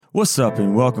What's up,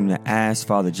 and welcome to Ask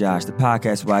Father Josh, the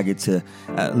podcast where I get to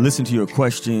listen to your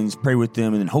questions, pray with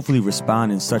them, and then hopefully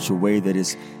respond in such a way that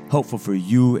is helpful for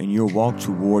you in your walk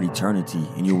toward eternity,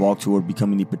 and your walk toward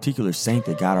becoming the particular saint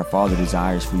that God our Father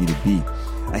desires for you to be.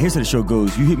 Here's how the show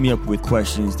goes. You hit me up with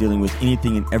questions dealing with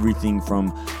anything and everything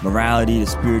from morality to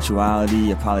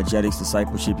spirituality, apologetics,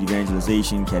 discipleship,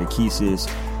 evangelization,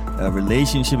 catechesis,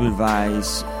 relationship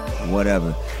advice,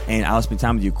 whatever. And I'll spend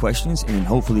time with your questions and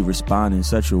hopefully respond in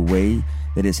such a way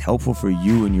that is helpful for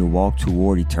you in your walk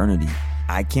toward eternity.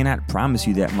 I cannot promise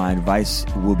you that my advice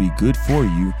will be good for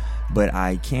you, but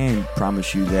I can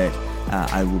promise you that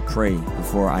I will pray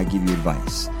before I give you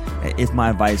advice. If my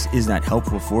advice is not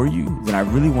helpful for you, then I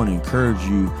really want to encourage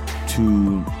you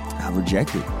to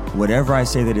reject it. Whatever I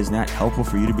say that is not helpful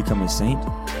for you to become a saint,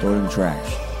 throw it in the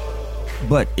trash.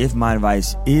 But if my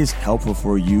advice is helpful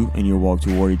for you in your walk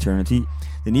toward eternity,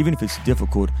 then even if it's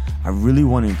difficult, I really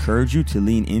want to encourage you to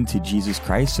lean into Jesus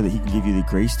Christ so that he can give you the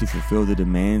grace to fulfill the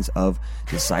demands of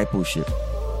discipleship.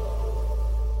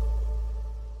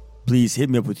 Please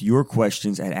hit me up with your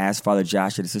questions at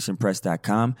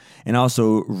AskFatherJosh@AscensionPress.com, and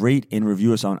also rate and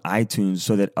review us on iTunes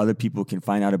so that other people can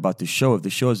find out about the show. If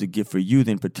the show is a gift for you,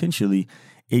 then potentially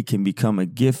it can become a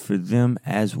gift for them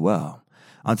as well.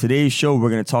 On today's show, we're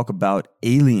going to talk about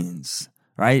aliens,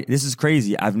 right? This is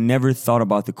crazy. I've never thought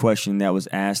about the question that was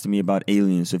asked to me about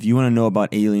aliens. So if you want to know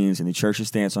about aliens and the church's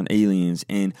stance on aliens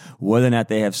and whether or not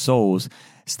they have souls,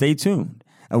 stay tuned.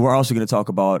 And we're also going to talk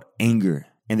about anger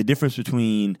and the difference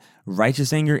between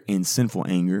righteous anger and sinful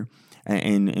anger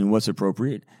and what's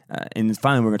appropriate. And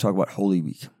finally, we're going to talk about Holy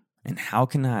Week and how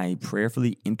can I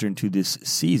prayerfully enter into this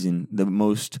season, the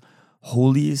most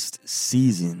holiest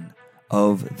season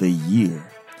of the year.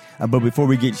 But before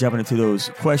we get jumping into those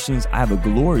questions, I have a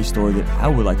glory story that I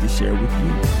would like to share with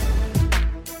you.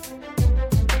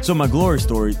 So my glory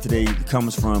story today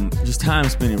comes from just time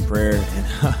spent in prayer. And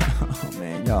oh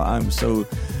man, y'all,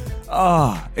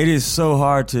 it is so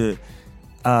hard to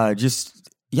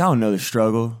y'all know the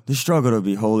struggle. The struggle to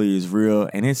be holy is real,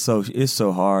 and it's so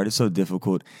hard. It's so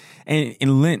difficult.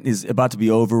 And Lent is about to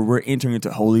be over. We're entering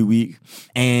into Holy Week,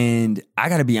 and I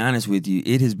got to be honest with you.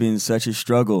 It has been such a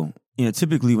struggle. You know,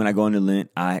 typically when I go into Lent,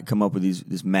 I come up with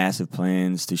these massive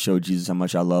plans to show Jesus how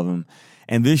much I love him.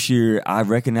 And this year, I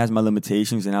recognized my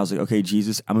limitations, and I was like, okay,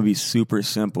 Jesus, I'm going to be super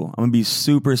simple. I'm going to be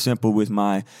super simple with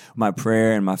my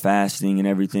prayer and my fasting and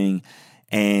everything.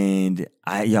 And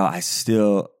I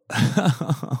still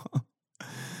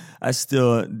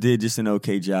did just an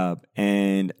okay job,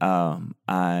 and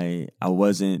I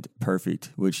wasn't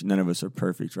perfect, which none of us are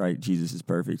perfect, right? Jesus is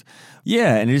perfect.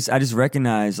 Yeah, and I just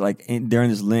recognized during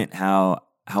this Lent how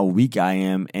weak I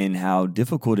am and how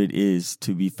difficult it is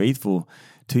to be faithful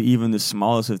to even the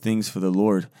smallest of things for the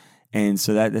Lord. And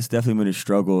so that's definitely been a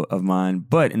struggle of mine.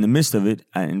 But in the midst of it,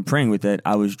 and praying with that,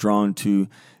 I was drawn to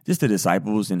just the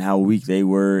disciples and how weak they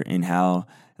were and how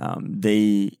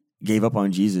they gave up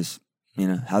on Jesus. You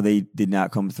know, how they did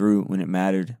not come through when it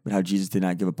mattered, but how Jesus did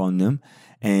not give up on them.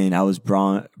 And I was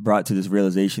brought to this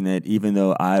realization that even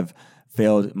though I've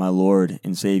failed my Lord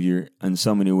and Savior in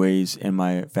so many ways in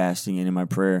my fasting and in my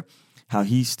prayer, how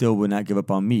he still would not give up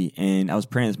on me. And I was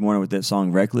praying this morning with that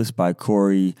song Reckless by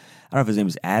Corey. I don't know if his name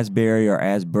is Asbury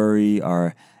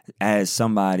or As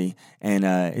Somebody. And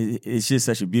it's just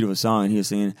such a beautiful song. And he was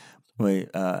singing,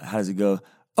 how does it go?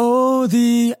 Oh,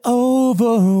 the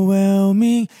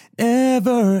overwhelming,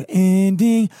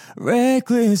 never-ending,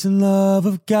 reckless love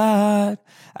of God.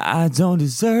 I don't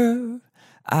deserve,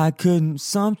 I couldn't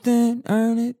something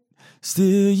earn it.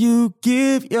 Still you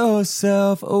give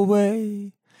yourself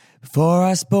away. Before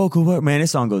I spoke a word. Man,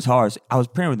 this song goes hard. So I was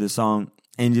praying with this song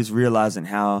and just realizing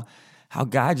how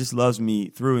God just loves me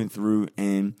through and through.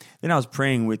 And then I was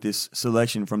praying with this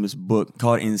selection from this book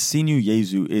called Ensino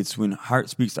Jesu. It's When Heart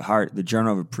Speaks to Heart, the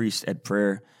Journal of a Priest at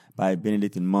Prayer by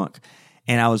Benedictine monk.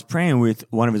 And I was praying with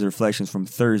one of his reflections from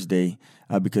Thursday,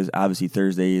 because obviously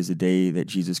Thursday is the day that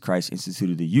Jesus Christ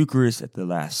instituted the Eucharist at the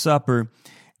Last Supper,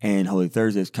 and Holy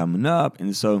Thursday is coming up.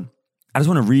 And so I just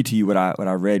want to read to you what I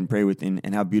read and pray with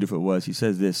and how beautiful it was. He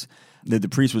says this, that the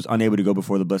priest was unable to go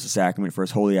before the Blessed Sacrament for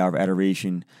his holy hour of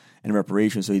adoration and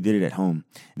reparation, so he did it at home.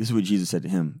 This is what Jesus said to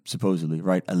him, supposedly,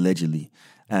 right? Allegedly.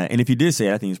 And if he did say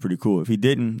it, I think it's pretty cool. If he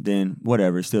didn't, then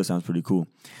whatever, it still sounds pretty cool.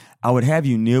 I would have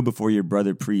you kneel before your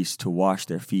brother priests to wash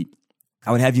their feet.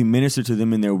 I would have you minister to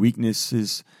them in their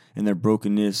weaknesses, in their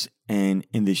brokenness, and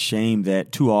in the shame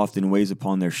that too often weighs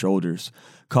upon their shoulders,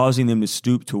 causing them to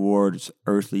stoop towards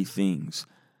earthly things.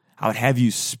 I would have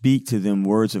you speak to them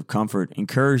words of comfort,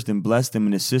 encourage them, bless them,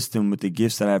 and assist them with the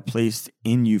gifts that I have placed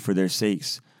in you for their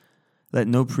sakes. Let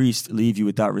no priest leave you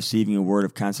without receiving a word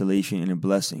of consolation and a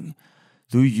blessing.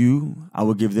 Through you, I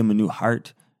will give them a new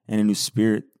heart and a new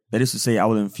spirit. That is to say, I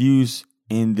will infuse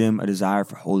in them a desire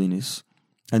for holiness,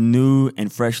 a new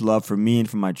and fresh love for me and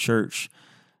for my church.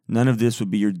 None of this will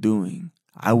be your doing.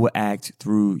 I will act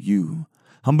through you.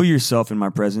 Humble yourself in my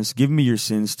presence. Give me your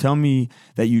sins. Tell me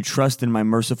that you trust in my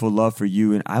merciful love for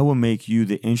you, and I will make you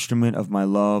the instrument of my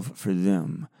love for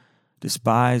them.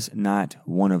 Despise not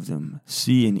one of them.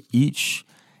 See in each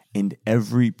and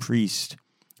every priest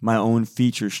my own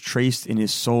features traced in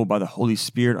his soul by the Holy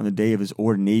Spirit on the day of his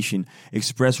ordination.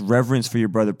 Express reverence for your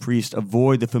brother priest.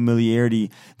 Avoid the familiarity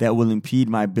that will impede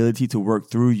my ability to work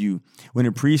through you. When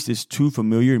a priest is too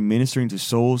familiar in ministering to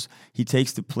souls, he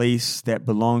takes the place that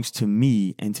belongs to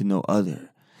me and to no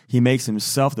other. He makes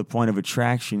himself the point of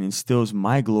attraction and steals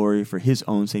my glory for his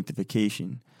own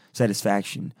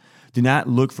satisfaction. Do not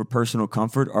look for personal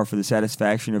comfort or for the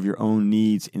satisfaction of your own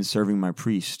needs in serving my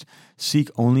priest.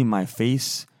 Seek only my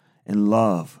face and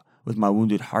love with my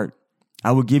wounded heart.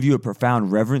 I will give you a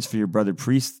profound reverence for your brother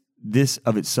priests. This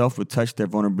of itself would touch their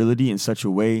vulnerability in such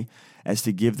a way as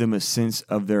to give them a sense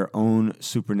of their own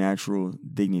supernatural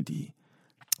dignity.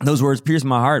 Those words pierce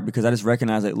my heart because I just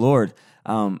recognize that, Lord,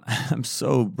 I'm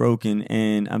so broken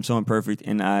and I'm so imperfect,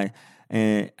 and I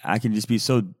can just be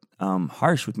so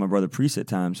harsh with my brother priest at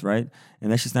times, right?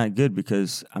 And that's just not good,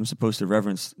 because I'm supposed to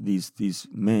reverence these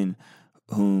men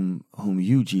whom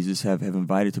you, Jesus, have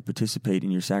invited to participate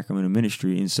in your sacramental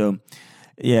ministry. And so,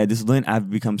 this Lent, I've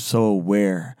become so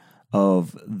aware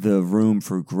of the room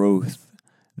for growth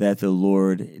that the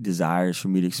Lord desires for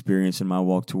me to experience in my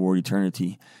walk toward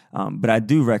eternity. But I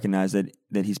do recognize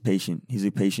that he's patient. He's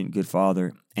a patient, good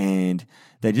Father. And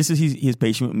that just as he is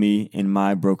patient with me in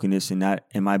my brokenness and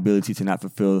my ability to not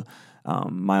fulfill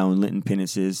my own Lenten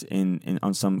penances and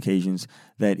on some occasions,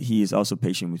 that he is also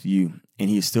patient with you. And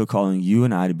he is still calling you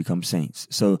and I to become saints.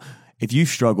 So if you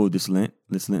struggle this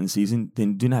Lenten season,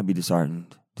 then do not be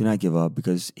disheartened. Do not give up,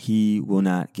 because he will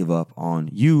not give up on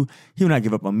you. He will not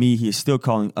give up on me. He is still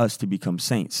calling us to become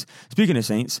saints. Speaking of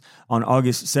saints, on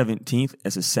August 17th,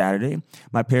 as a Saturday,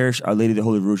 my parish, Our Lady of the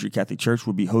Holy Rosary Catholic Church,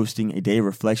 will be hosting a day of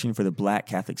reflection for the Black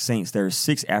Catholic saints. There are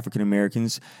 6 African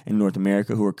Americans in North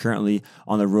America who are currently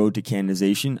on the road to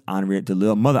canonization: Honorette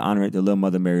DeLille, Mother Honorette DeLille,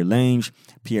 Mother Mary Lange,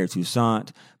 Pierre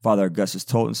Toussaint, Father Augustus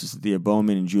Tolton, Sister Thea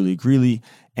Bowman, and Julie Greeley.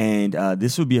 And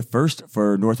this would be a first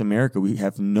for North America. We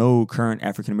have no current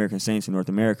African-American saints in North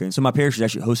America. And so my parish is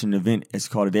actually hosting an event. It's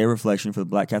called A Day of Reflection for the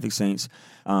Black Catholic Saints.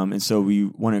 And so we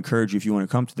want to encourage you, if you want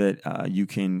to come to that, you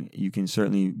can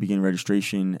certainly begin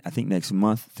registration, I think, next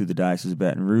month through the Diocese of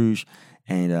Baton Rouge.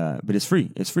 And but it's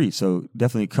free. It's free. So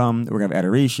definitely come. We're going to have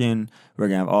adoration. We're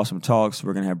going to have awesome talks.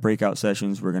 We're going to have breakout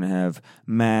sessions. We're going to have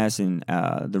Mass and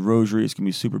the Rosary. It's going to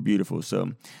be super beautiful.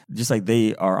 So just like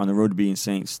they are on the road to being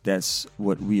saints, that's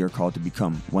what we are called to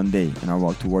become one day in our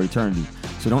walk toward eternity.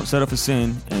 So don't settle for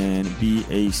sin and be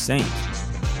a saint.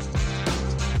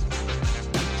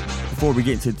 Before we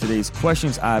get into today's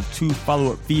questions, I have 2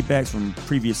 follow-up feedbacks from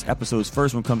previous episodes.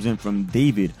 First one comes in from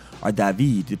David, or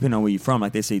David, depending on where you're from.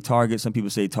 Like they say Target, some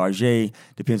people say Target,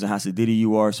 depends on how sedity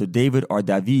you are. So David, or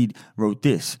David, wrote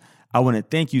this: I want to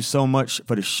thank you so much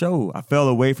for the show. I fell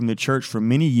away from the church for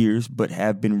many years, but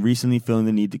have been recently feeling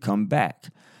the need to come back.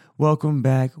 Welcome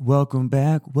back, welcome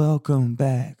back, welcome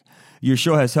back. Your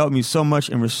show has helped me so much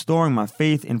in restoring my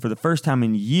faith, and for the first time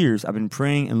in years, I've been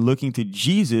praying and looking to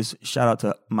Jesus, shout out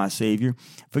to my Savior,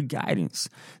 for guidance.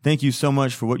 Thank you so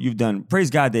much for what you've done.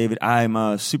 Praise God, David.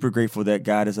 I'm super grateful that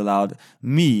God has allowed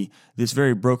me, this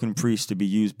very broken priest, to be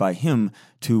used by him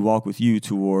to walk with you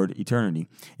toward eternity.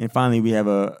 And finally, we have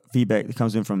a feedback that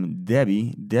comes in from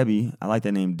Debbie. Debbie, I like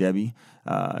that name, Debbie.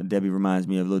 Debbie reminds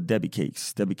me of little Debbie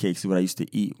cakes. Debbie cakes is what I used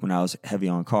to eat when I was heavy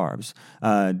on carbs.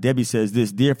 Debbie says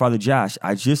this: Dear Father Josh,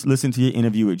 I just listened to your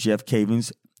interview with Jeff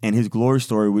Cavins and his glory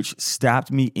story, which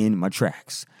stopped me in my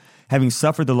tracks. Having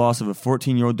suffered the loss of a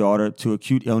 14-year-old daughter to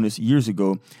acute illness years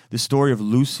ago, the story of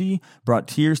Lucy brought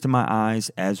tears to my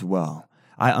eyes as well.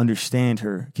 I understand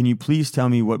her. Can you please tell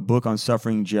me what book on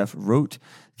suffering Jeff wrote?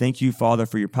 Thank you, Father,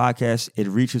 for your podcast. It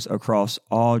reaches across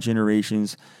all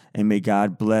generations, and may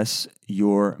God bless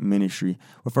your ministry.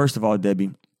 Well, first of all,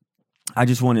 Debbie, I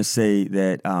just want to say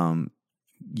that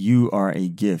you are a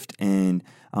gift, and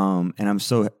I'm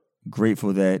so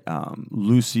grateful that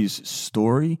Lucy's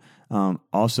story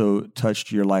also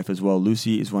touched your life as well.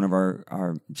 Lucy is one of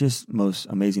our just most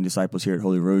amazing disciples here at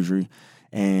Holy Rosary,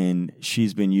 and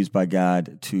she's been used by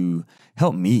God to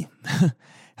help me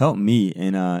helped me.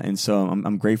 And so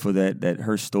I'm grateful that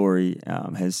her story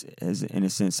has in a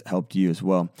sense helped you as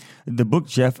well. The book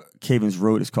Jeff Cavins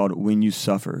wrote is called When You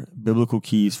Suffer: Biblical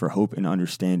Keys for Hope and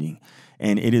Understanding.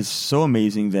 And it is so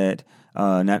amazing that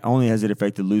not only has it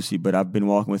affected Lucy, but I've been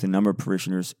walking with a number of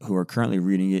parishioners who are currently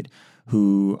reading it,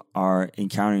 who are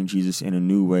encountering Jesus in a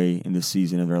new way in this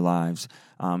season of their lives.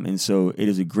 And so it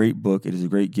is a great book. It is a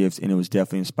great gift, and it was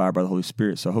definitely inspired by the Holy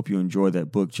Spirit. So I hope you enjoy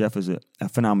that book. Jeff is a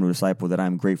phenomenal disciple that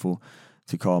I'm grateful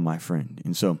to call my friend.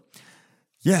 And so,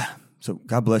 yeah. So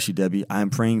God bless you, Debbie. I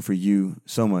am praying for you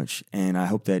so much, and I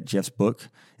hope that Jeff's book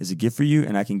is a gift for you.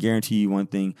 And I can guarantee you one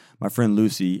thing, my friend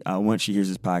Lucy, once she hears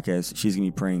this podcast, she's going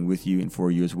to be praying with you and for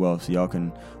you as well, so y'all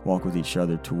can walk with each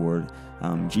other toward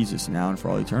Jesus now and for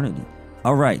all eternity.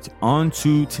 All right, on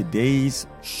to today's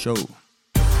show.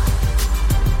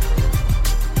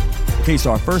 Okay,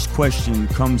 so our first question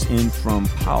comes in from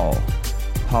Paul.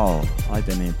 Paul, I like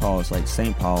that name, Paul. It's like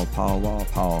St. Paul,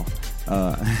 Paul.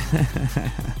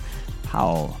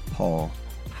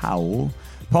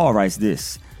 Paul writes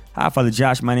this. Hi, Father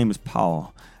Josh. My name is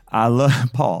Paul. I love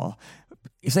Paul.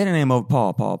 You say the name of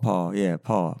Paul. Yeah,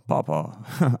 Paul.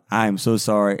 I am so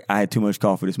sorry. I had too much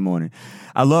coffee this morning.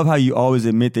 I love how you always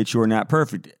admit that you're not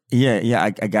perfect. Yeah, I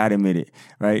got to admit it,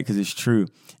 right? Because it's true.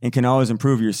 And can always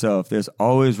improve yourself. There's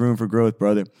always room for growth,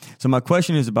 brother. So my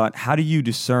question is about how do you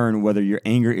discern whether your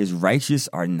anger is righteous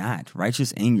or not?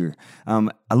 Righteous anger.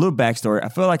 A little backstory. I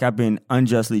feel like I've been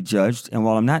unjustly judged. And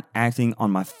while I'm not acting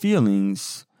on my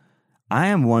feelings, I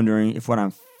am wondering if what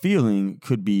I'm feeling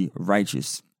could be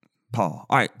righteous. Paul.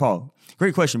 All right, Paul.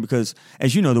 Great question, because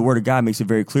as you know, the Word of God makes it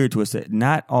very clear to us that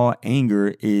not all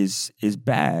anger is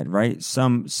bad, right?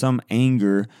 Some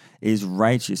anger is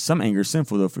righteous. Some anger is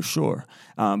sinful, though, for sure.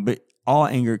 But all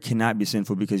anger cannot be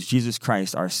sinful, because Jesus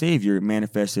Christ, our Savior,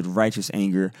 manifested righteous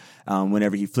anger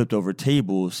whenever he flipped over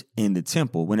tables in the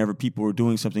temple, whenever people were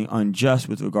doing something unjust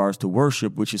with regards to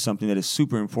worship, which is something that is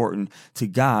super important to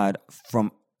God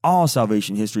from all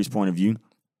salvation history's point of view.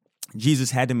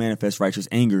 Jesus had to manifest righteous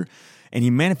anger, and he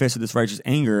manifested this righteous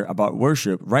anger about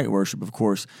worship, right worship, of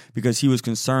course, because he was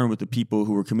concerned with the people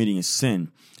who were committing a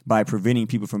sin by preventing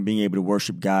people from being able to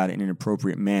worship God in an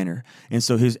appropriate manner. And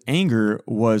so his anger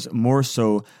was more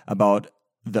so about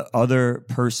the other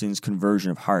person's conversion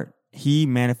of heart. He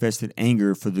manifested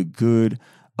anger for the good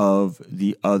of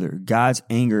the other. God's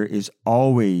anger is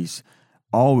always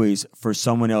for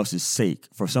someone else's sake,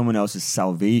 for someone else's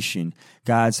salvation.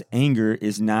 God's anger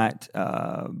is not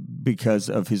because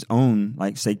of his own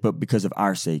sake, but because of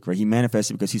our sake, right? He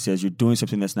manifests it because he says you're doing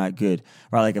something that's not good,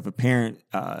 right? Like if a parent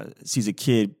sees a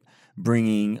kid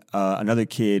bringing another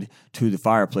kid to the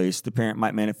fireplace, the parent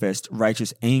might manifest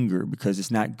righteous anger because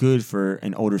it's not good for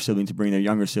an older sibling to bring their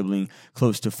younger sibling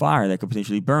close to fire that could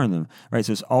potentially burn them, right?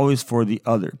 So it's always for the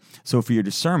other. So for your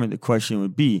discernment, the question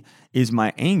would be, is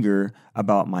my anger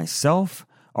about myself,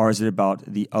 or is it about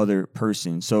the other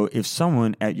person? So if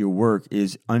someone at your work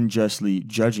is unjustly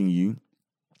judging you,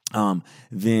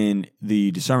 then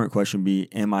the discernment question would be,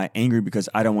 am I angry because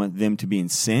I don't want them to be in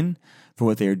sin for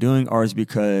what they are doing, or is it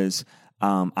because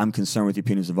I'm concerned with the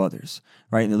opinions of others,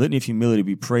 right? In the litany of humility,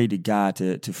 we pray to God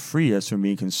to free us from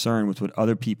being concerned with what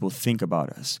other people think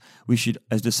about us. We should,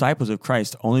 as disciples of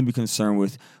Christ, only be concerned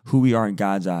with who we are in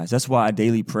God's eyes. That's why a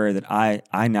daily prayer that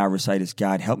I now recite is,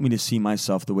 God, help me to see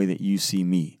myself the way that you see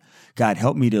me. God,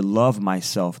 help me to love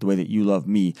myself the way that you love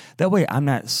me. That way, I'm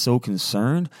not so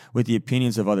concerned with the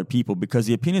opinions of other people, because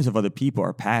the opinions of other people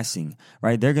are passing,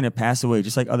 right? They're going to pass away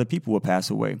just like other people will pass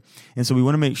away. And so we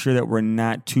want to make sure that we're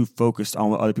not too focused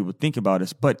on what other people think about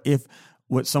us. But if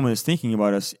what someone is thinking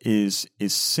about us is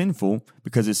sinful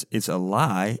because it's a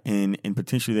lie, and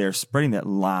potentially they are spreading that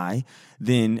lie,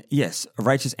 then yes,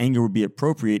 righteous anger would be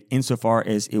appropriate insofar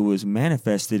as it was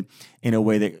manifested in a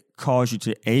way that caused you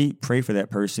to A, pray for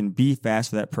that person, B, fast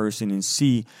for that person, and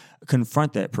C,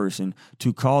 confront that person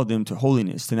to call them to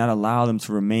holiness, to not allow them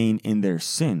to remain in their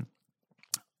sin.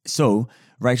 So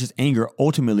righteous anger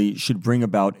ultimately should bring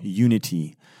about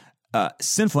unity.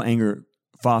 Sinful anger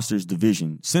fosters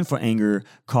division. Sinful anger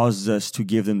causes us to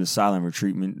give them the silent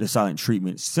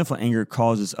treatment. Sinful anger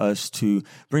causes us to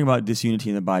bring about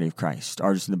disunity in the body of Christ,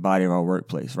 or just in the body of our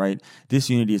workplace, right?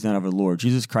 Disunity is not of the Lord.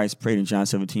 Jesus Christ prayed in John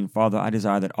 17, Father, I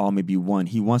desire that all may be one.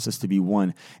 He wants us to be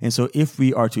one. And so if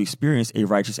we are to experience a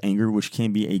righteous anger, which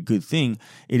can be a good thing,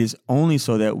 it is only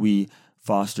so that we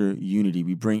foster unity.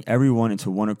 We bring everyone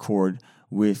into one accord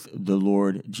with the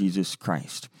Lord Jesus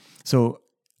Christ. So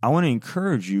I want to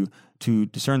encourage you to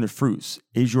discern the fruits.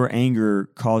 Is your anger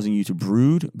causing you to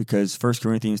brood? Because 1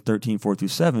 Corinthians 13,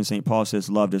 4-7, St. Paul says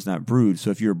love does not brood. So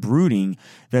if you're brooding,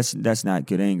 that's not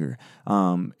good anger.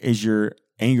 Is your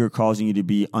anger causing you to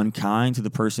be unkind to the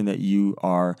person that you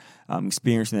are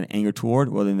experiencing that anger toward,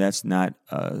 well, then that's not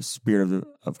a spirit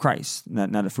of Christ,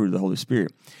 not a fruit of the Holy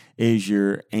Spirit. Is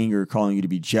your anger calling you to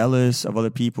be jealous of other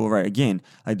people? Right. Again,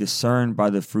 like discern by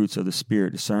the fruits of the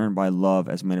Spirit, discern by love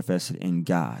as manifested in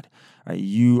God. Right?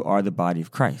 You are the body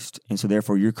of Christ. And so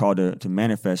therefore you're called to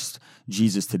manifest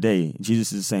Jesus today.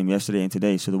 Jesus is the same yesterday and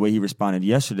today. So the way he responded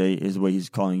yesterday is the way he's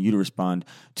calling you to respond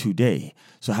today.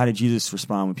 So how did Jesus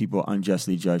respond when people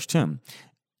unjustly judged him?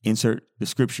 Insert the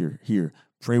scripture here.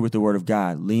 Pray with the word of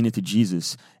God. Lean into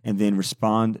Jesus and then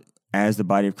respond as the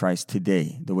body of Christ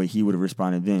today, the way he would have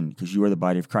responded then, because you are the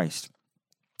body of Christ.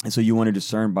 And so you want to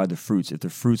discern by the fruits. If the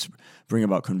fruits bring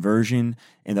about conversion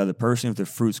in the other person, if the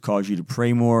fruits cause you to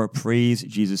pray more, praise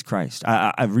Jesus Christ.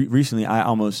 Recently,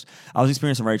 I was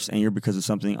experiencing righteous anger because of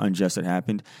something unjust that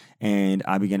happened. And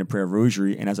I began to pray a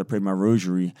rosary. And as I prayed my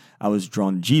rosary, I was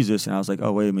drawn to Jesus. And I was like,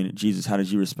 oh, wait a minute, Jesus, how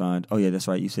did you respond? Oh, yeah, that's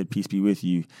right. You said, peace be with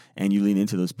you. And you lean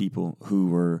into those people who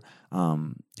were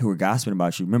gossiping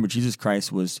about you. Remember, Jesus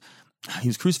Christ was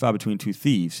crucified between two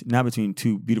thieves, not between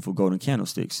two beautiful golden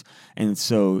candlesticks. And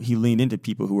so he leaned into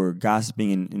people who were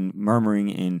gossiping and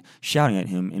murmuring and shouting at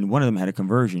him, and one of them had a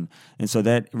conversion. And so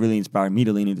that really inspired me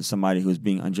to lean into somebody who was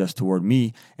being unjust toward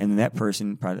me, and then that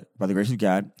person, by the grace of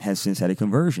God, has since had a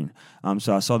conversion.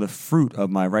 So I saw the fruit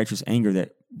of my righteous anger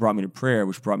that brought me to prayer,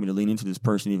 which brought me to lean into this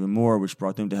person even more, which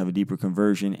brought them to have a deeper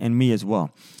conversion, and me as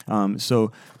well.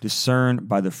 So discern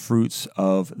by the fruits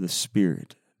of the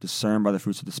Spirit. Discern by the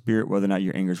fruits of the Spirit whether or not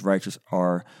your anger is righteous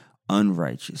or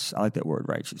unrighteous. I like that word,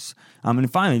 righteous.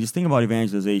 And finally, just think about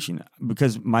evangelization.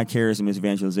 Because my charism is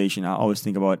evangelization, I always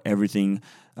think about everything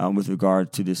with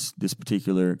regard to this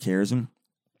particular charism.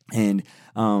 And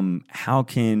how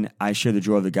can I share the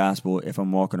joy of the gospel if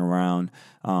I'm walking around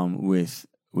with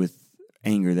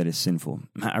anger that is sinful?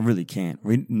 I really can't.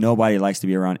 Nobody likes to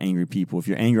be around angry people. If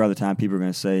you're angry all the time, people are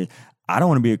going to say, I don't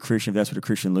want to be a Christian if that's what a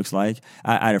Christian looks like.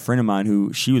 I had a friend of mine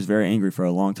who, she was very angry for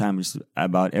a long time just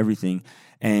about everything.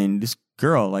 And this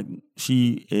girl, like,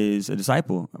 she is a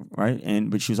disciple, right?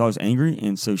 But she was always angry.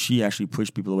 And so she actually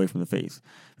pushed people away from the faith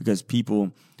because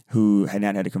people who had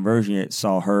not had a conversion yet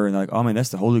saw her and they're like, oh man, that's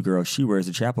the holy girl. She wears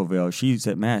the chapel veil. She's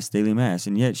at mass, daily mass.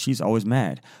 And yet she's always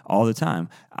mad all the time.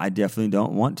 I definitely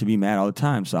don't want to be mad all the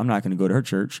time. So I'm not going to go to her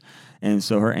church. And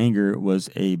so her anger was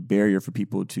a barrier for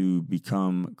people to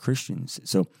become Christians.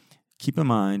 So keep in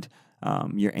mind,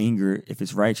 your anger, if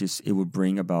it's righteous, it will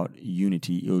bring about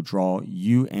unity. It will draw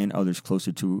you and others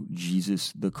closer to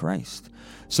Jesus the Christ.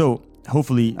 So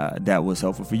hopefully that was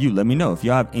helpful for you. Let me know. If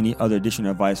you have any other additional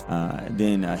advice,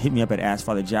 then hit me up at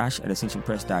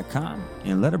AskFatherJosh@AscensionPress.com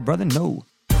and let a brother know.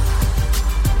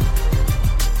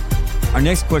 Our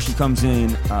next question comes in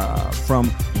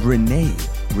from Renee.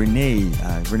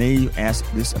 Renee asked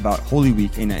this about Holy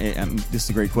Week, and this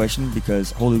is a great question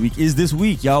because Holy Week is this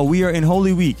week, y'all. We are in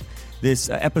Holy Week. This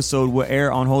episode will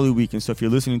air on Holy Week, and so if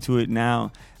you're listening to it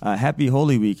now, happy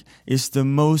Holy Week. It's the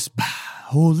most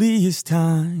holiest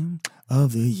time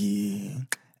of the year.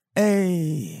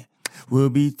 Hey, we'll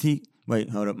be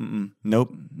wait, hold up.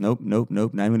 Nope. Not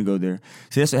even gonna go there.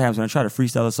 See, that's what happens when I try to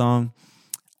freestyle a song.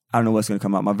 I don't know what's going to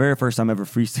come out. My very first time ever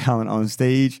freestyling on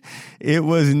stage, it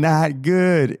was not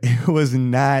good. It was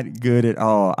not good at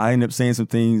all. I ended up saying some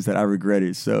things that I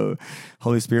regretted. So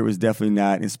Holy Spirit was definitely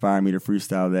not inspiring me to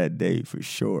freestyle that day for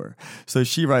sure. So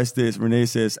she writes this. Renee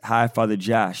says, hi, Father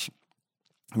Josh.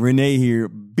 Renee here,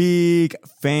 big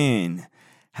fan.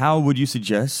 How would you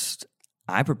suggest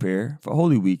I prepare for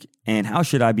Holy Week? And how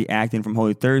should I be acting from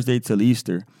Holy Thursday till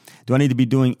Easter? Do I need to be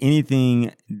doing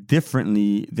anything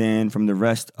differently than from the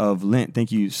rest of Lent?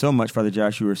 Thank you so much, Father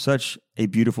Josh. You are such a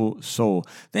beautiful soul.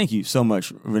 Thank you so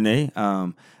much, Renee.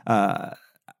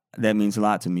 That means a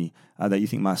lot to me, that you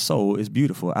think my soul is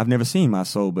beautiful. I've never seen my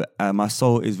soul, but my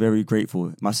soul is very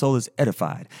grateful. My soul is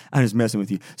edified. I'm just messing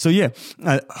with you. So yeah,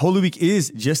 Holy Week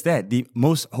is just that, the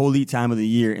most holy time of the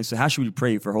year. And so how should we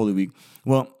pray for Holy Week?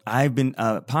 Well, I've been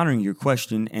pondering your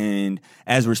question, and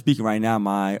as we're speaking right now,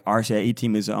 my RCIA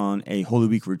team is on a Holy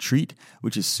Week retreat,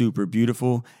 which is super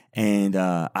beautiful. And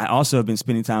I also have been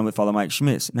spending time with Father Mike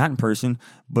Schmitz, not in person,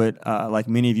 but like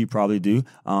many of you probably do,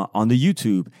 on the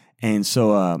YouTube. And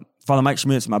so Father Mike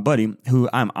Schmitz, my buddy, who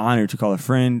I'm honored to call a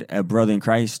friend, a brother in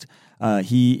Christ,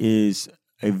 he is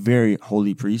a very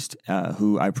holy priest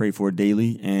who I pray for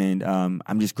daily, and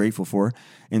I'm just grateful for.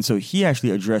 And so he actually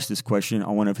addressed this question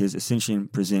on one of his Ascension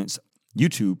Presents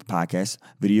YouTube podcast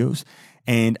videos.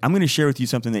 And I'm going to share with you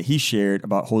something that he shared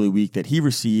about Holy Week that he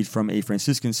received from a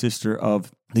Franciscan sister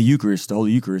of the Eucharist, the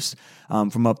Holy Eucharist,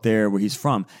 from up there where he's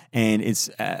from. And it's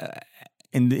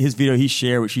in his video, he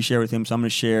shared what she shared with him. So I'm going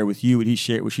to share with you what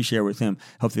she shared with him.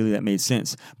 Hopefully that made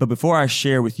sense. But before I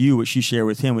share with you what she shared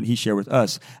with him, what he shared with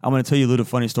us, I'm going to tell you a little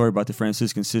funny story about the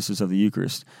Franciscan Sisters of the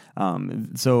Eucharist.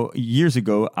 So years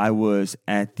ago, I was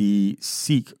at the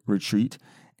Sikh retreat,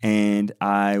 and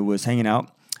I was hanging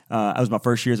out. I was my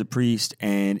first year as a priest,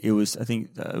 and it was, I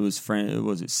think it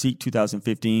was Sikh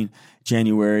 2015,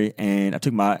 January, and I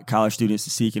took my college students to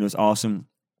Sikh, and it was awesome.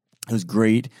 It was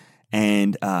great.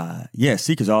 And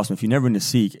Sikh is awesome. If you've never been to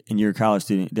Sikh and you're a college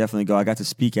student, definitely go. I got to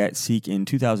speak at Sikh in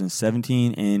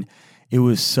 2017, and it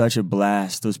was such a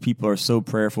blast. Those people are so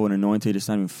prayerful and anointed. It's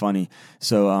not even funny.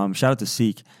 So shout out to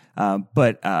Sikh.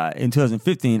 But in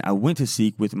 2015, I went to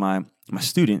Sikh with my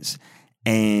students,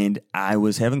 and I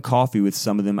was having coffee with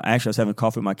some of them. Actually, I was having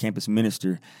coffee with my campus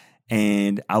minister,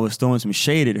 and I was throwing some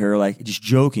shade at her, like just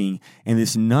joking. And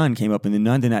this nun came up, and the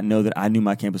nun did not know that I knew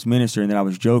my campus minister and that I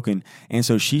was joking. And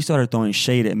so she started throwing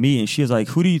shade at me, and she was like,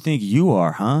 "Who do you think you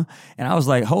are, huh?" And I was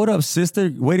like, "Hold up,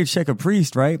 sister, way to check a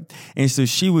priest, right?" And so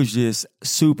she was just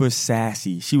super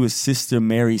sassy. She was Sister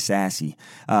Mary Sassy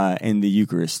in the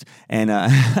Eucharist. And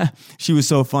she was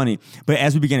so funny. But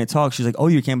as we began to talk, she's like, "Oh,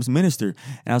 you're a campus minister?"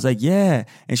 And I was like, "Yeah."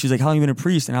 And she was like, "How long have you been a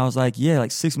priest?" And I was like, "Yeah,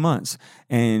 like 6 months."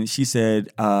 And she said,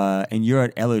 "And you're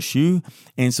at LSU?"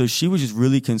 And so she was just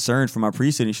really concerned for my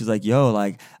priesthood. And she's like, "Yo,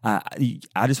 like,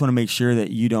 I just want to make sure that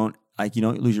you don't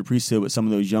lose your priesthood with some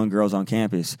of those young girls on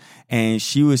campus." And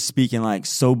she was speaking like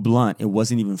so blunt, it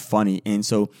wasn't even funny. And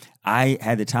so I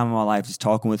had the time of my life just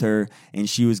talking with her, and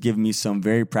she was giving me some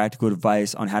very practical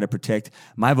advice on how to protect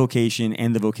my vocation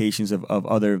and the vocations of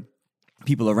other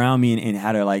people around me, and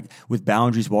how to, like, with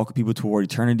boundaries, walk with people toward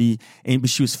eternity. But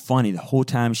she was funny. The whole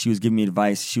time she was giving me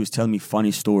advice, she was telling me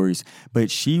funny stories, but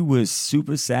she was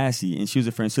super sassy, and she was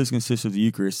a Franciscan Sister of the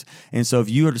Eucharist. And so if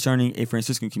you are discerning a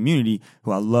Franciscan community, who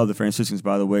I love the Franciscans,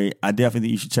 by the way, I definitely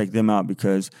think you should check them out,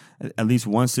 because at least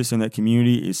one sister in that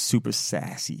community is super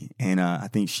sassy. And I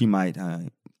think she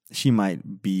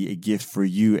might be a gift for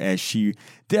you, as she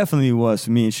definitely was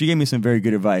for me. And she gave me some very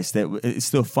good advice that it's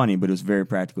still funny, but it was very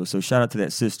practical. So shout out to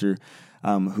that sister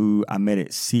who I met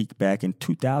at Sikh back in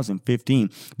 2015.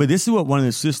 But this is what one of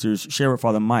the sisters shared with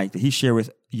Father Mike, that he shared with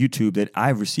YouTube, that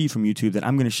I've received from YouTube, that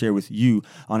I'm going to share with you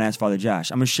on Ask Father Josh.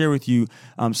 I'm going to share with you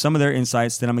some of their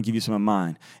insights, then I'm going to give you some of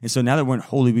mine. And so now that we're in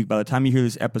Holy Week, by the time you hear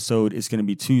this episode, it's going to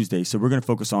be Tuesday. So we're going to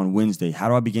focus on Wednesday. How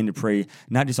do I begin to pray,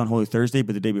 not just on Holy Thursday,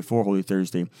 but the day before Holy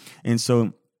Thursday? And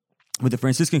so what the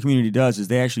Franciscan community does is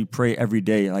they actually pray every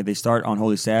day. Like, they start on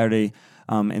Holy Saturday,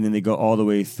 and then they go all the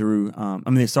way through.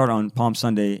 They start on Palm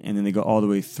Sunday, and then they go all the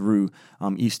way through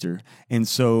Easter. And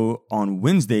so on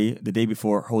Wednesday, the day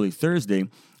before Holy Thursday,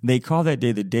 they call that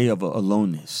day the day of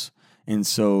aloneness. And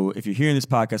so if you're hearing this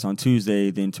podcast on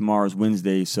Tuesday, then tomorrow's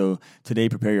Wednesday. So today,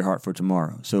 prepare your heart for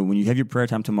tomorrow. So when you have your prayer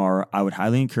time tomorrow, I would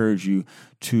highly encourage you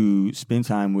to spend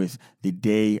time with the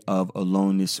day of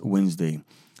aloneness Wednesday.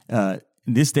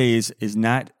 This day is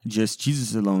not just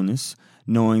Jesus' aloneness,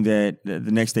 knowing that the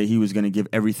next day he was going to give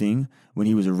everything when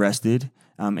he was arrested,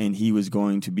 and he was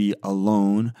going to be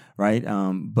alone, right?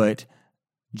 But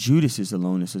Judas'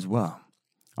 aloneness as well.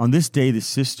 On this day, the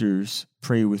sisters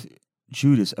pray with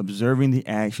Judas, observing the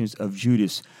actions of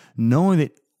Judas, knowing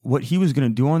that what he was going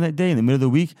to do on that day in the middle of the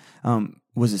week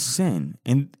was a sin.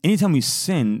 And anytime we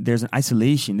sin, there's an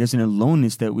isolation, there's an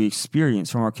aloneness that we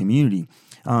experience from our community.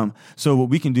 So what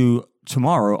we can do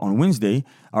tomorrow on Wednesday,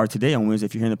 or today on Wednesday,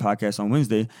 if you're hearing the podcast on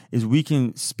Wednesday, is we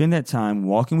can spend that time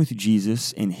walking with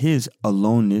Jesus in his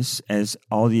aloneness as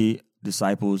all the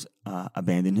disciples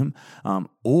abandoned him,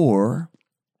 or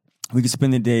we can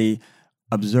spend the day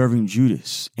observing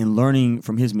Judas and learning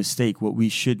from his mistake what we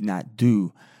should not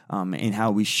do, and how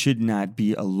we should not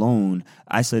be alone,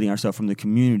 isolating ourselves from the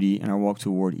community in our walk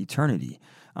toward eternity.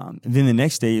 Then the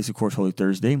next day is, of course, Holy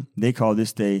Thursday. They call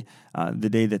this day the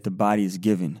day that the body is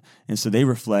given. And so they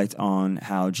reflect on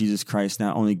how Jesus Christ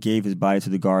not only gave his body to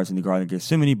the guards in the Garden of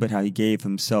Gethsemane, but how he gave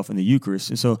himself in the Eucharist.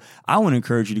 And so I want to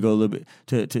encourage you to go a little bit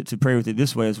to pray with it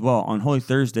this way as well. On Holy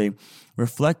Thursday,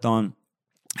 reflect on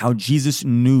how Jesus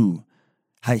knew,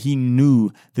 how he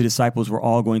knew the disciples were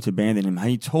all going to abandon him, how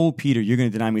he told Peter, "You're going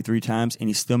to deny me 3 times," and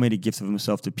he still made a gift of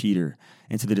himself to Peter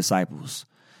and to the disciples.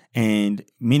 And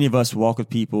many of us walk with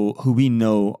people who we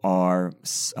know are,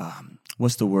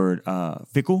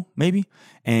 fickle, maybe.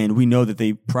 and we know that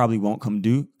they probably won't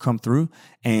come through,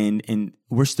 and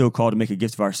we're still called to make a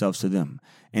gift of ourselves to them.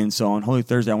 And so on Holy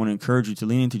Thursday, I want to encourage you to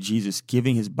lean into Jesus,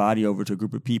 giving his body over to a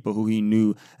group of people who he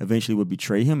knew eventually would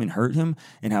betray him and hurt him,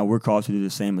 and how we're called to do the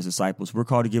same as disciples. We're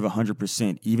called to give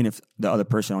 100%, even if the other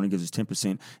person only gives us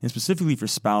 10%. And specifically for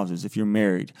spouses, if you're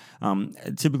married,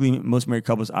 typically most married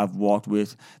couples I've walked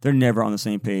with, they're never on the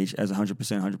same page as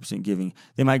 100% giving.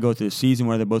 They might go through a season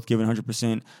where they're both giving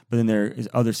 100%, but then there is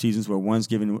other seasons where one's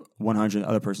giving 100, the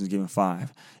other person's giving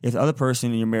 5. If the other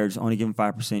person in your marriage is only giving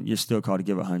 5%, you're still called to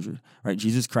give 100, right?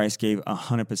 Jesus Christ gave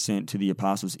 100% to the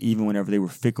apostles, even whenever they were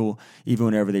fickle, even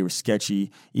whenever they were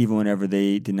sketchy, even whenever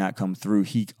they did not come through.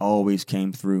 He always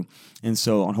came through. And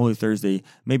so on Holy Thursday,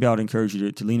 maybe I would encourage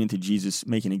you to lean into Jesus,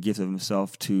 making a gift of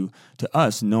himself to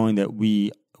us, knowing that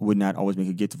we would not always make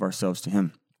a gift of ourselves to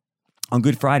him. On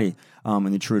Good Friday,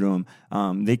 in the Triduum,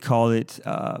 they call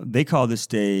this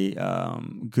day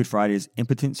Good Friday is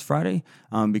Impotence Friday,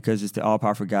 because it's the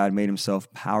all-powerful God made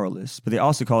himself powerless. But they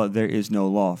also call it There Is No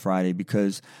Law Friday,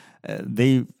 because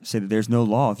they say that there's no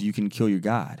law if you can kill your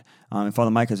God. And Father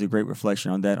Mike has a great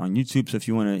reflection on that on YouTube. So if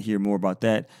you want to hear more about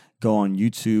that, go on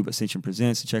YouTube, Ascension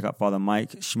Presents, and check out Father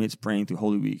Mike Schmitz praying through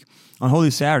Holy Week. On Holy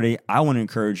Saturday, I want to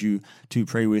encourage you to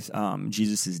pray with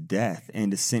Jesus' death and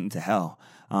descent into hell.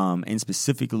 And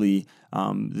specifically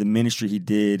the ministry he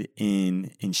did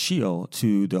in Sheol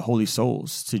to the holy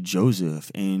souls, to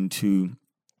Joseph and to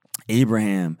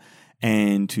Abraham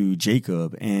and to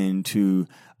Jacob and to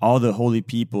all the holy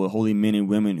people, holy men and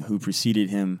women who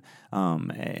preceded him,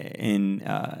 and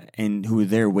who were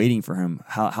there waiting for him.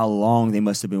 How long they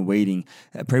must have been waiting.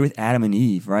 Pray with Adam and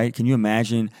Eve, right? Can you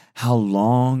imagine how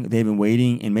long they've been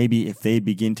waiting? And maybe if they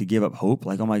begin to give up hope,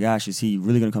 like, oh my gosh, is he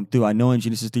really going to come through? I know in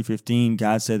Genesis 3:15,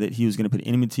 God said that he was going to put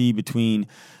enmity between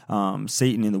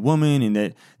Satan and the woman, and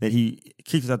that he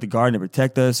kicked us out the garden to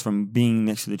protect us from being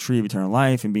next to the tree of eternal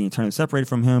life and being eternally separated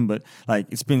from him. But like,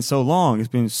 it's been so long.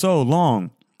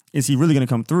 Is he really going to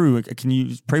come through? Can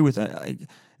you pray with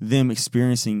them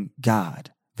experiencing God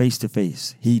face to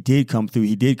face? He did come through.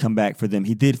 He did come back for them.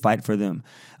 He did fight for them.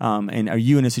 And are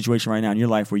you in a situation right now in your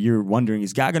life where you're wondering,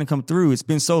 is God going to come through? It's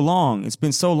been so long. I've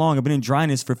been in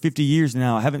dryness for 50 years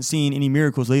now. I haven't seen any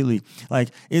miracles lately. Like,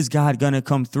 is God going to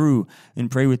come through?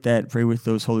 And pray with that. Pray with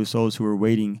those holy souls who are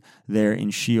waiting there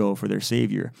in Sheol for their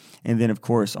Savior. And then, of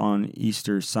course, on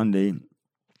Easter Sunday,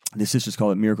 the sisters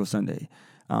call it Miracle Sunday.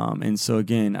 And so,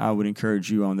 again, I would encourage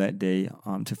you on that day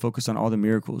to focus on all the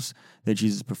miracles that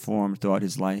Jesus performed throughout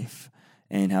his life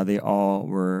and how they all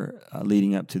were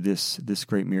leading up to this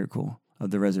great miracle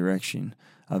of the resurrection,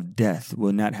 of death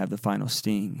will not have the final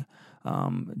sting.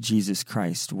 Jesus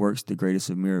Christ works the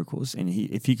greatest of miracles. And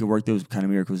if he could work those kind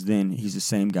of miracles then, he's the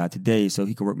same God today, so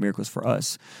he could work miracles for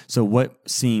us. So what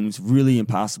seems really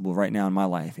impossible right now in my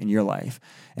life, in your life,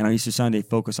 and on Easter Sunday,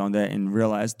 focus on that and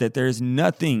realize that there is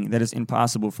nothing that is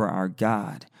impossible for our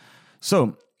God.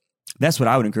 So that's what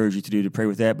I would encourage you to do, to pray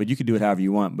with that, but you can do it however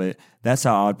you want. But that's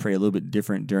how I would pray a little bit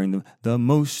different during the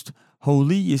most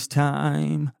holiest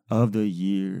time of the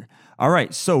year. All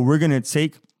right, so we're going to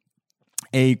take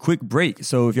a quick break.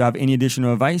 So if you have any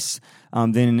additional advice,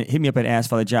 then hit me up at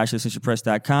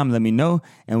AskFatherJosh@AscensionPress.com. Let me know.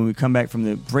 And when we come back from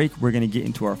the break, we're going to get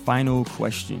into our final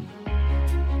question.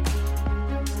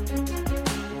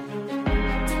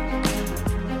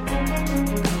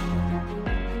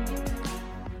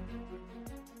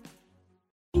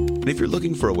 And if you're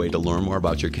looking for a way to learn more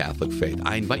about your Catholic faith,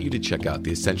 I invite you to check out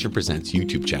the Ascension Presents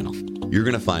YouTube channel. You're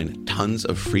going to find tons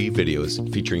of free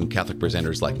videos featuring Catholic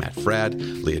presenters like Matt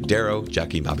Fradd, Leah Darrow,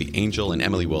 Jackie Bobby Angel, and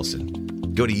Emily Wilson.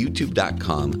 Go to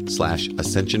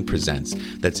youtube.com/Ascension Presents.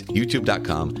 That's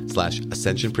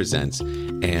youtube.com/Ascension Presents.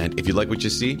 And if you like what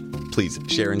you see, please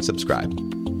share and subscribe.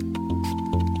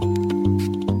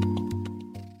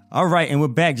 All right, and we're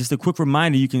back. Just a quick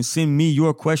reminder, you can send me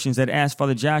your questions at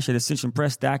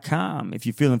AskFatherJosh@AscensionPress.com. If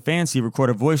you're feeling fancy, record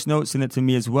a voice note, send it to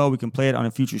me as well. We can play it on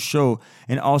a future show.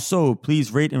 And also,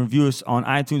 please rate and review us on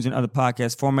iTunes and other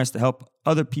podcast formats to help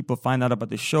other people find out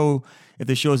about the show. If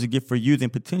the show is a gift for you,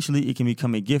 then potentially it can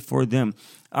become a gift for them.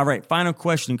 All right, final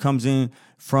question comes in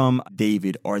from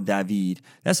David, or David.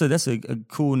 That's a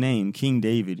cool name, King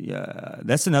David.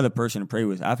 That's another person to pray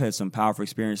with. I've had some powerful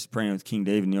experience praying with King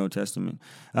David in the Old Testament.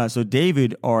 So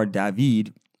David, or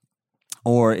David,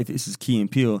 or if this is Key and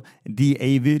Peele, D.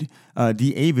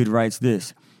 Avid writes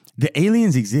this: the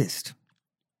aliens exist.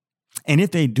 And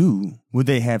if they do, would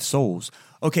they have souls?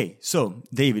 Okay, so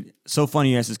David, so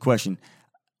funny you asked this question.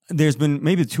 there's been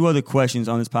maybe 2 other questions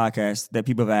on this podcast that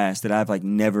people have asked that I've like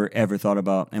never, ever thought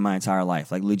about in my entire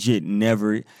life. Like legit,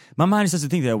 never. My mind just doesn't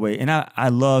think that way. And I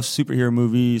love superhero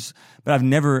movies, but I've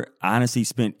never honestly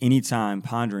spent any time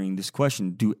pondering this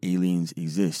question. Do aliens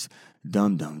exist?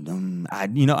 Dum, dum, dum. I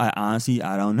honestly,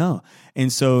 I don't know.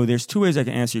 And so there's 2 ways I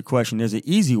can answer your question. There's an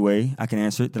easy way I can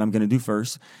answer it that I'm going to do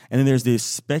first. And then there's this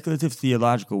speculative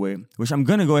theological way, which I'm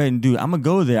going to go ahead and do. I'm going to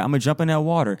go there. I'm going to jump in that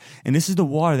water. And this is the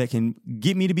water that can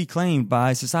get me to be claimed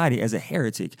by society as a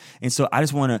heretic. And so I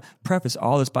just want to preface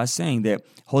all this by saying that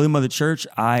Holy Mother Church,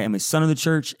 I am a son of the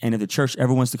church. And if the church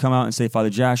ever wants to come out and say, Father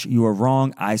Josh, you are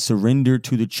wrong, I surrender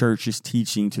to the church's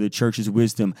teaching, to the church's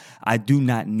wisdom. I do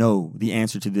not know the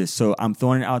answer to this. So I'm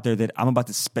throwing it out there that I'm about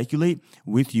to speculate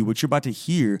with you. What you're about to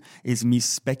hear is me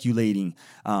speculating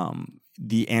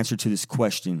the answer to this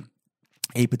question,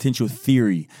 a potential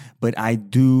theory, but I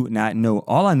do not know.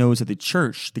 All I know is that the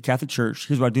church, the Catholic Church,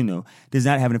 here's what I do know, does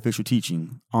not have an official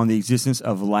teaching on the existence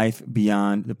of life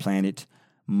beyond the planet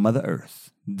Mother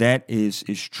Earth. That is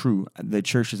true. The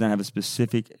church does not have a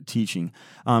specific teaching.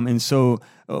 And so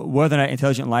whether or not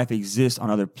intelligent life exists on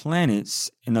other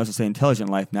planets, and those who say intelligent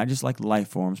life, not just like life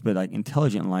forms, but like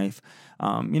intelligent life,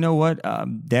 you know what?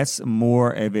 That's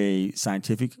more of a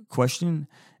scientific question.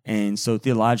 And so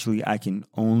theologically, I can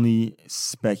only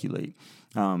speculate.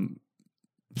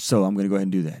 So I'm going to go ahead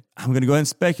and do that. I'm going to go ahead and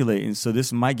speculate. And so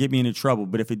this might get me into trouble,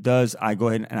 but if it does, I go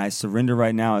ahead and I surrender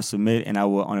right now. I submit, and I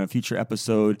will, on a future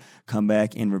episode, come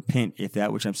back and repent if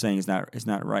that which I'm saying is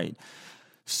not right.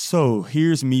 So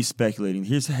here's me speculating.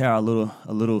 Here's how a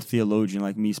little theologian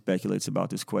like me speculates about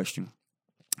this question.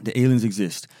 The aliens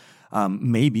exist.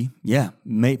 Maybe,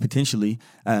 potentially.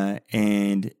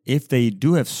 And if they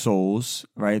do have souls,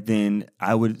 right, then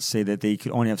I would say that they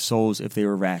could only have souls if they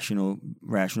were rational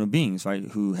beings, right,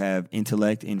 who have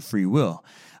intellect and free will.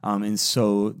 And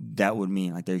so that would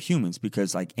mean like they're humans,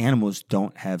 because like animals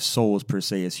don't have souls per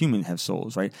se as humans have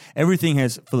souls, right? Everything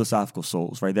has philosophical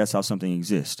souls, right? That's how something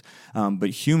exists. But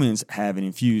humans have an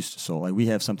infused soul. Like we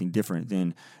have something different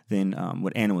than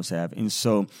what animals have. And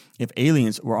so if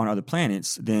aliens were on other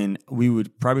planets, then we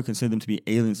would probably consider them to be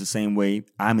aliens the same way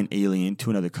I'm an alien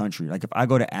to another country. Like if I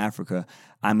go to Africa,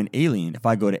 I'm an alien. If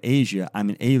I go to Asia, I'm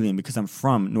an alien because I'm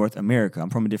from North America.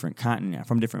 I'm from a different continent. I'm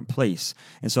from a different place.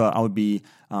 And so I would be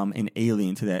an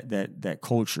alien to that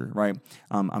culture, right?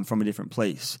 I'm from a different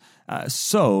place.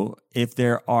 So if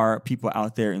there are people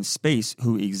out there in space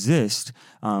who exist,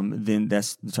 then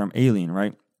that's the term alien,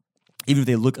 right? Even if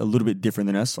they look a little bit different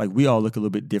than us, like we all look a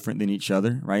little bit different than each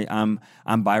other, right? I'm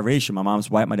biracial. My mom's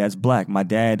white, my dad's black. My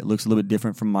dad looks a little bit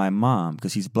different from my mom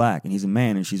because he's black and he's a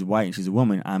man and she's white and she's a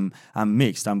woman. I'm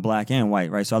mixed. I'm black and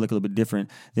white, right? So I look a little bit different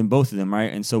than both of them,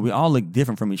 right? And so we all look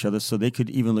different from each other. So they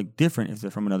could even look different if they're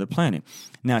from another planet.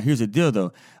 Now, here's the deal,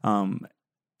 though.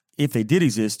 If they did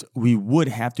exist, we would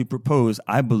have to propose,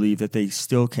 I believe, that they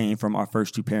still came from our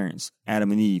first 2 parents,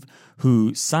 Adam and Eve,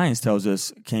 who science tells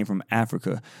us came from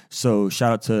Africa. So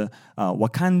shout out to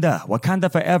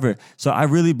Wakanda forever. So I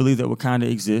really believe that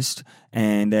Wakanda exists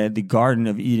and that the Garden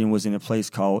of Eden was in a place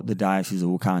called the Diocese of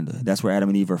Wakanda. That's where Adam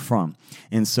and Eve are from.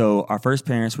 And so our first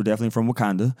parents were definitely from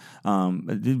Wakanda.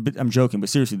 But I'm joking, but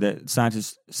seriously, that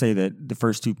scientists say that the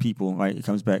first 2 people, right, it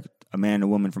comes back a man and a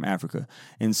woman from Africa.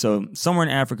 And so somewhere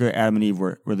in Africa, Adam and Eve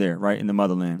were there, right, in the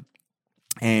motherland.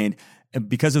 And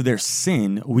because of their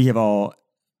sin, we have all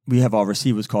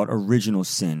received what's called original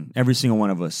sin. Every single one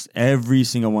of us have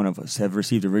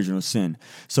received original sin.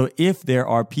 So if there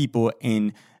are people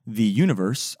in the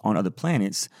universe on other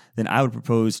planets, then I would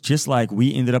propose, just like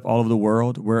we ended up all over the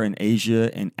world, we're in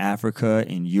Asia, in Africa,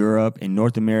 in Europe, in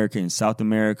North America, in South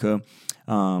America,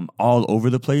 all over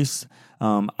the place.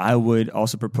 I would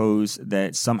also propose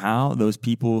that somehow those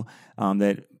people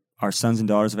that are sons and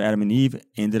daughters of Adam and Eve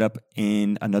ended up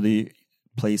in another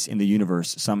place in the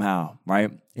universe somehow,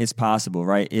 right? It's possible,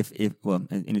 right? If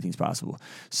anything's possible.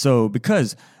 So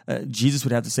because Jesus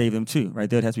would have to save them too, right?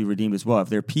 They would have to be redeemed as well. If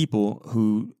they're people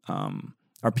who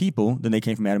are people, then they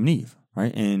came from Adam and Eve,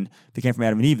 right? And if they came from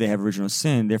Adam and Eve, they have original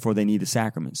sin. Therefore, they need the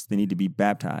sacraments. They need to be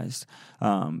baptized.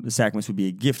 The sacraments would be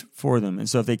a gift for them. And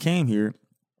so if they came here,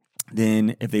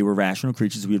 then if they were rational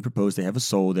creatures, we would propose they have a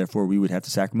soul. Therefore, we would have to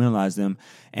sacramentalize them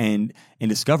and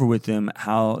discover with them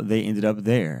how they ended up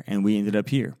there and we ended up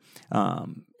here.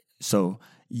 So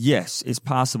yes, it's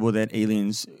possible that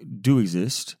aliens do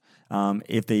exist.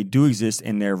 If they do exist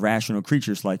and they're rational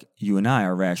creatures like you and I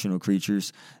are rational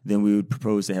creatures, then we would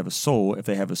propose they have a soul. If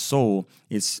they have a soul,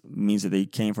 it means that they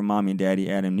came from mommy and daddy,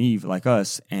 Adam and Eve, like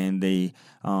us, and they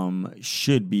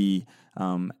should be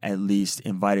at least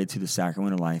invited to the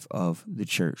sacramental life of the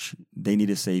church. They need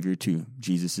a savior too.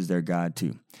 Jesus is their God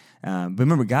too. But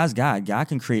remember, God's God. God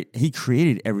can create. He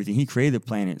created everything. He created the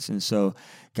planets. And so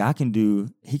God can do,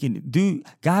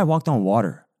 God walked on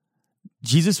water.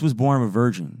 Jesus was born of a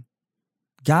virgin.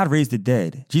 God raised the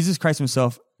dead. Jesus Christ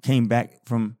himself came back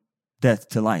from death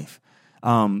to life.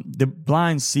 The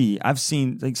blind see. I've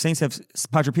seen, like, saints have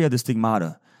Padre Pio the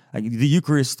stigmata. Like the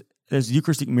Eucharist, there's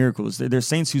Eucharistic miracles. There's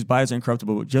saints whose bodies are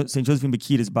incorruptible. St. Josephine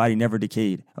Bakhita's body never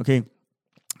decayed. Okay?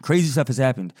 Crazy stuff has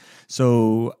happened.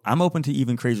 So I'm open to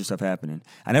even crazier stuff happening.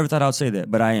 I never thought I would say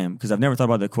that, but I am, because I've never thought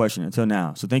about that question until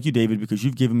now. So thank you, David, because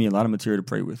you've given me a lot of material to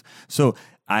pray with. So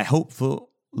I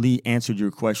hopefully answered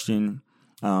your question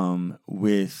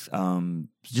with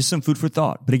just some food for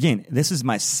thought. But again, this is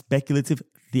my speculative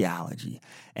theology.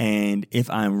 And if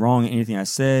I'm wrong in anything I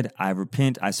said, I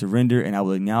repent, I surrender, and I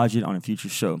will acknowledge it on a future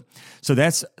show. So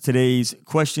that's today's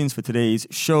questions for today's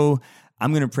show.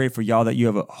 I'm going to pray for y'all that you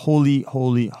have a holy,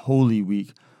 holy, holy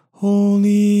week.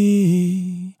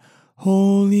 Holy,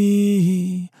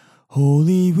 holy,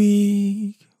 holy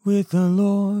week with the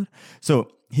Lord.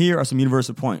 So here are some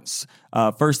universal points.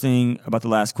 First thing about the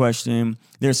last question,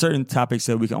 there are certain topics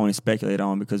that we can only speculate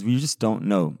on because we just don't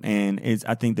know. And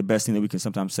I think the best thing that we can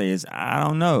sometimes say is, I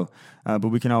don't know. But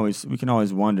we can always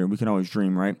wonder. We can always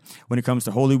dream, right? When it comes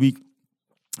to Holy Week,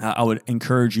 I would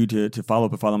encourage you to follow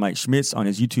up with Father Mike Schmitz on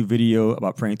his YouTube video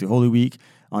about praying through Holy Week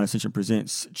on Ascension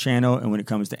Presents channel. And when it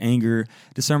comes to anger,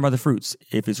 discern by the fruits.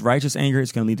 If it's righteous anger,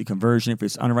 it's going to lead to conversion. If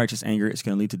it's unrighteous anger, it's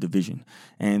going to lead to division.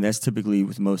 And that's typically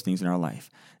with most things in our life.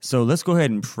 So let's go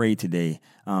ahead and pray today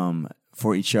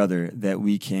for each other that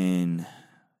we can,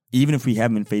 even if we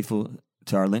haven't been faithful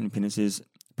to our Lenten penances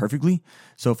perfectly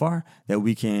so far, that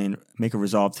we can make a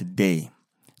resolve today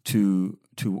to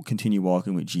continue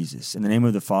walking with Jesus. In the name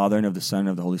of the Father, and of the Son, and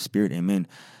of the Holy Spirit, amen.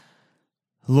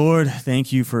 Lord,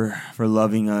 thank you for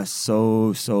loving us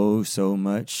so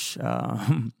much.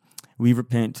 We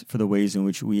repent for the ways in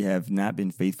which we have not been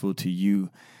faithful to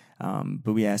you,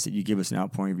 but we ask that you give us an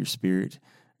outpouring of your Spirit,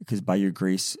 because by your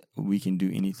grace, we can do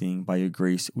anything. By your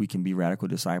grace, we can be radical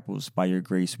disciples. By your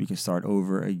grace, we can start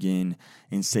over again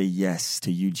and say yes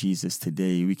to you, Jesus,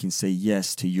 today. We can say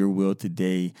yes to your will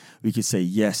today. We can say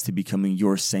yes to becoming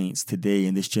your saints today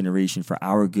in this generation for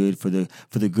our good, for the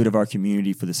good of our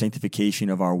community, for the sanctification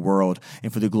of our world,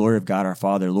 and for the glory of God our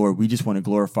Father. Lord, we just want to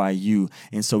glorify you.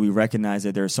 And so we recognize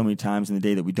that there are so many times in the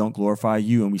day that we don't glorify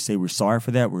you, and we say we're sorry for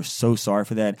that. We're so sorry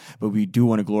for that. But we do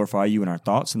want to glorify you in our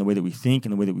thoughts, in the way that we think, in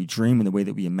the way that we dream, in the way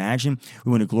that we imagine. We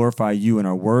want to glorify you in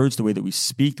our words, the way that we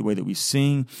speak, the way that we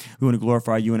sing. We want to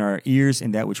glorify you in our ears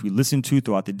and that which we listen to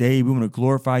throughout the day. We want to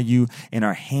glorify you in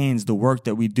our hands, the work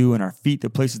that we do, in our feet, the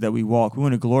places that we walk. We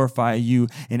want to glorify you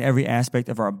in every aspect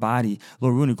of our body.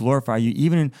 Lord, we want to glorify you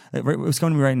even in, what's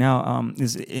coming to me right now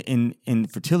is in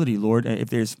fertility, Lord. If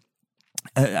there's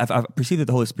I've perceived that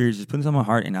the Holy Spirit is just putting this on my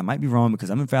heart, and I might be wrong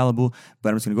because I'm infallible, but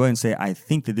I'm just going to go ahead and say I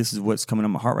think that this is what's coming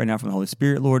on my heart right now from the Holy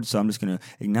Spirit, Lord. So I'm just going to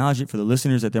acknowledge it for the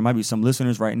listeners, that there might be some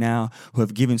listeners right now who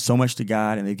have given so much to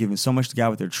God, and they've given so much to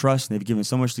God with their trust, and they've given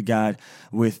so much to God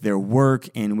with their work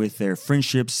and with their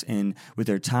friendships and with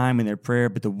their time and their prayer.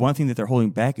 But the one thing that they're holding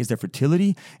back is their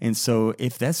fertility. And so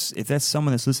if that's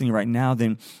someone that's listening right now,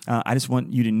 then I just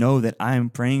want you to know that I am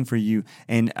praying for you,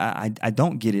 and I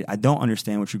don't get it. I don't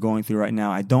understand what you're going through right now.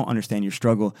 I don't understand your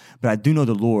struggle, but I do know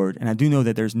the Lord, and I do know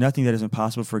that there's nothing that is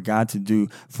impossible for God to do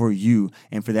for you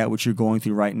and for that which you're going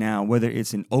through right now, whether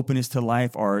it's an openness to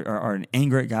life or an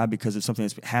anger at God because of something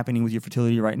that's happening with your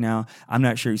fertility right now. I'm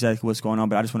not sure exactly what's going on,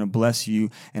 but I just want to bless you,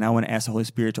 and I want to ask the Holy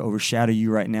Spirit to overshadow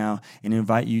you right now and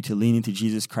invite you to lean into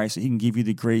Jesus Christ so he can give you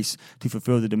the grace to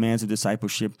fulfill the demands of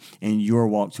discipleship in your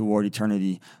walk toward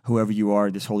eternity, whoever you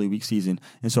are this Holy Week season.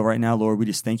 And so right now, Lord, we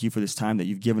just thank you for this time that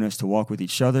you've given us to walk with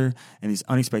each other and these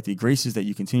unexpected graces that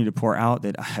you continue to pour out,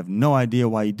 that I have no idea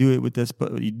why you do it with us,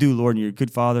 but you do, Lord, and you're a good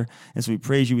Father. And so we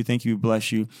praise you, we thank you, we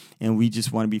bless you, and we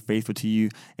just want to be faithful to you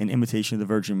in imitation of the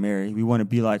Virgin Mary. We want to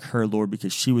be like her, Lord,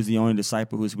 because she was the only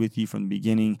disciple who was with you from the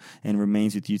beginning and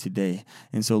remains with you today.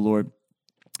 And so, Lord,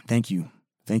 thank you,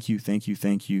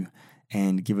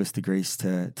 and give us the grace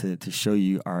to show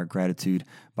you our gratitude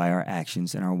by our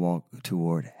actions and our walk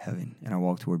toward heaven and our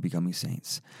walk toward becoming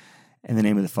saints. In the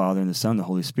name of the Father, and the Son, and the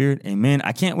Holy Spirit, amen.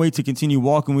 I can't wait to continue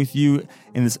walking with you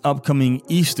in this upcoming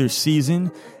Easter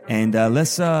season, and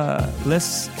let's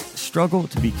struggle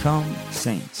to become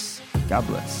saints. God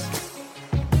bless.